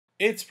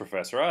It's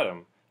Professor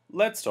Adam.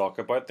 Let's talk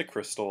about the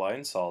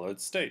crystalline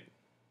solid state.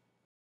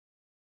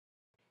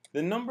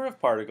 The number of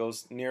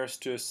particles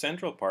nearest to a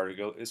central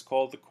particle is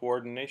called the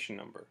coordination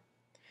number.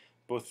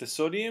 Both the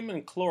sodium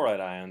and chloride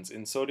ions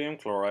in sodium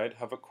chloride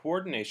have a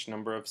coordination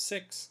number of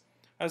 6,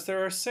 as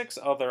there are 6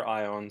 other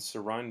ions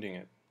surrounding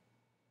it.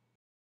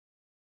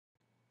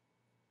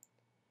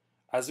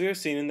 As we have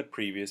seen in the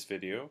previous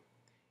video,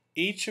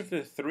 each of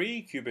the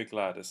 3 cubic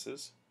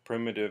lattices,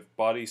 primitive,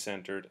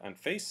 body-centered, and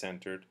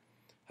face-centered,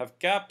 have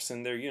gaps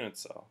in their unit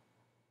cell.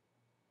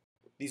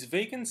 These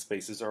vacant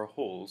spaces or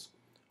holes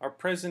are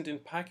present in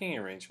packing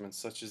arrangements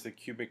such as the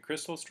cubic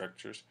crystal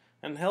structures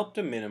and help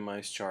to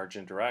minimize charge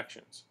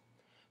interactions.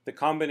 The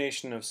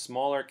combination of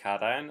smaller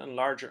cation and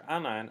larger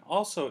anion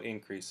also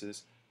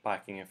increases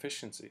packing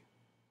efficiency.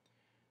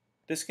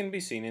 This can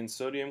be seen in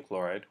sodium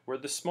chloride, where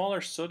the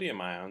smaller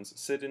sodium ions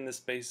sit in the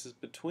spaces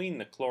between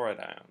the chloride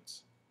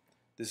ions.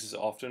 This is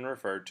often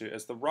referred to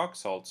as the rock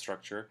salt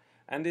structure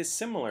and is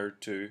similar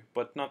to,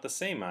 but not the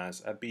same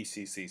as, a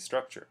BCC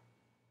structure.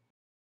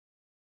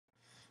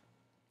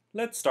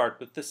 Let's start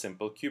with the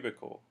simple cubic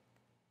hole.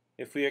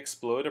 If we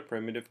explode a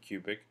primitive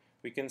cubic,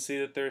 we can see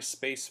that there is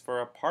space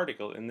for a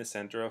particle in the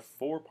center of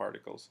 4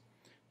 particles.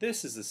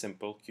 This is the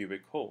simple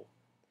cubic hole.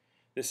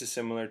 This is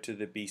similar to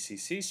the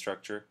BCC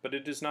structure, but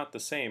it is not the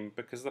same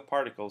because the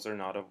particles are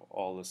not of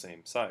all the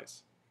same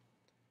size.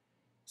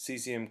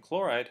 Cesium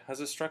chloride has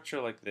a structure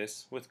like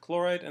this, with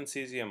chloride and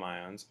cesium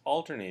ions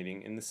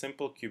alternating in the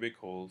simple cubic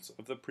holes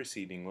of the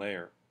preceding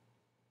layer.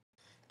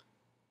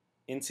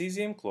 In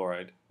cesium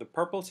chloride, the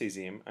purple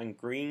cesium and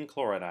green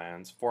chloride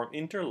ions form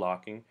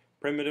interlocking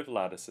primitive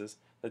lattices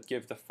that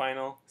give the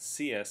final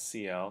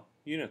CsCl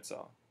unit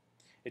cell.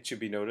 It should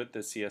be noted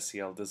that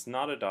CsCl does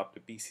not adopt a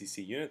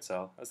BCC unit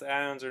cell, as the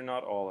ions are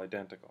not all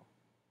identical.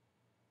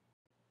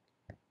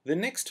 The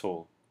next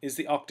hole is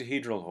the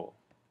octahedral hole.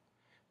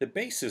 The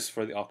basis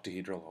for the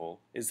octahedral hole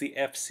is the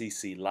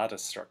FCC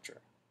lattice structure.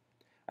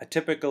 A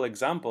typical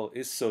example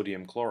is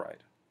sodium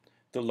chloride.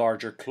 The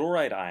larger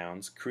chloride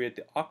ions create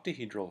the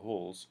octahedral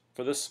holes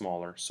for the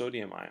smaller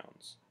sodium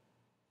ions.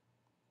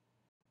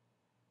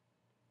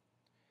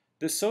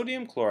 The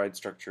sodium chloride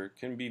structure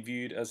can be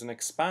viewed as an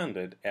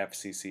expanded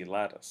FCC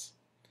lattice.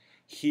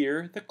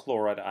 Here, the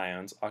chloride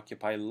ions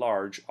occupy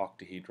large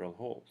octahedral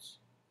holes.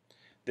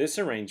 This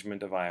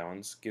arrangement of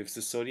ions gives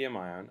the sodium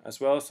ion as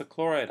well as the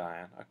chloride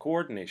ion a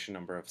coordination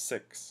number of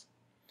 6.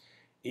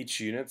 Each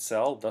unit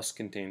cell thus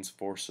contains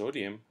 4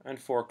 sodium and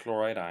 4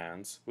 chloride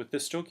ions with the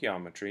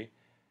stoichiometry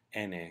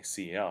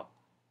NaCl.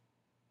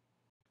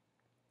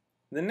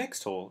 The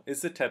next hole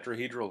is the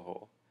tetrahedral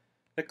hole.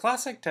 The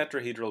classic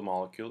tetrahedral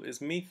molecule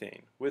is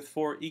methane with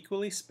 4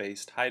 equally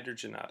spaced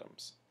hydrogen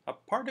atoms. A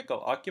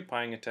particle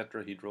occupying a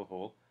tetrahedral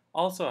hole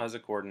also has a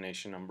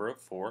coordination number of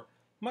 4,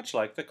 much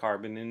like the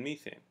carbon in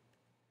methane.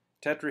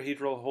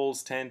 Tetrahedral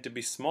holes tend to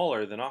be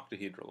smaller than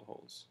octahedral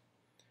holes.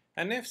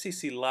 An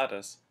FCC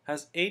lattice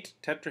has 8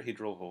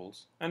 tetrahedral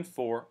holes and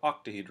 4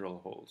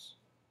 octahedral holes.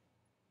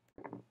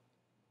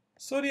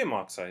 Sodium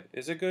oxide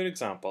is a good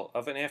example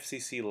of an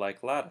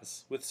FCC-like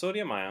lattice with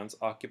sodium ions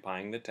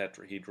occupying the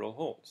tetrahedral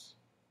holes.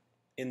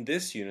 In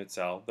this unit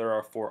cell, there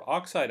are 4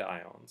 oxide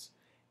ions,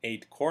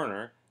 8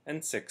 corner,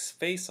 and 6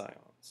 face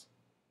ions.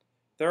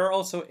 There are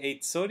also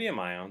 8 sodium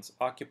ions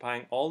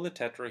occupying all the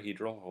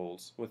tetrahedral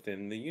holes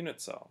within the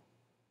unit cell.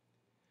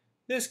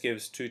 This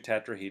gives 2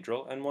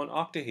 tetrahedral and 1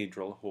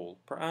 octahedral hole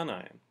per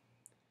anion,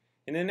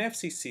 in an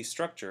FCC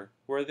structure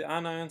where the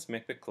anions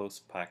make the close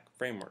packed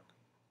framework.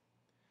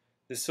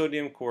 The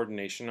sodium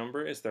coordination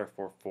number is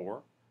therefore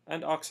 4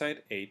 and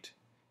oxide 8,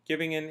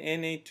 giving an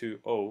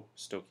Na2O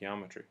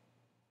stoichiometry.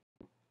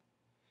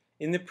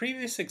 In the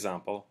previous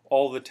example,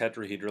 all the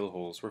tetrahedral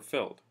holes were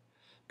filled.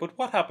 But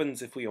what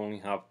happens if we only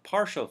have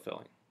partial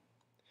filling?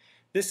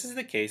 This is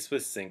the case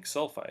with zinc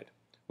sulfide,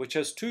 which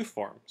has 2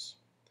 forms: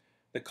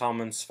 the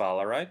common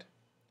sphalerite,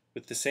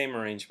 with the same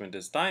arrangement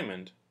as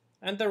diamond,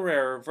 and the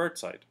rarer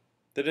wurtzite,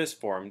 that is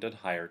formed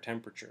at higher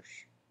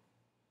temperatures.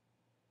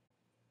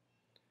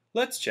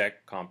 Let's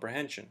check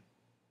comprehension.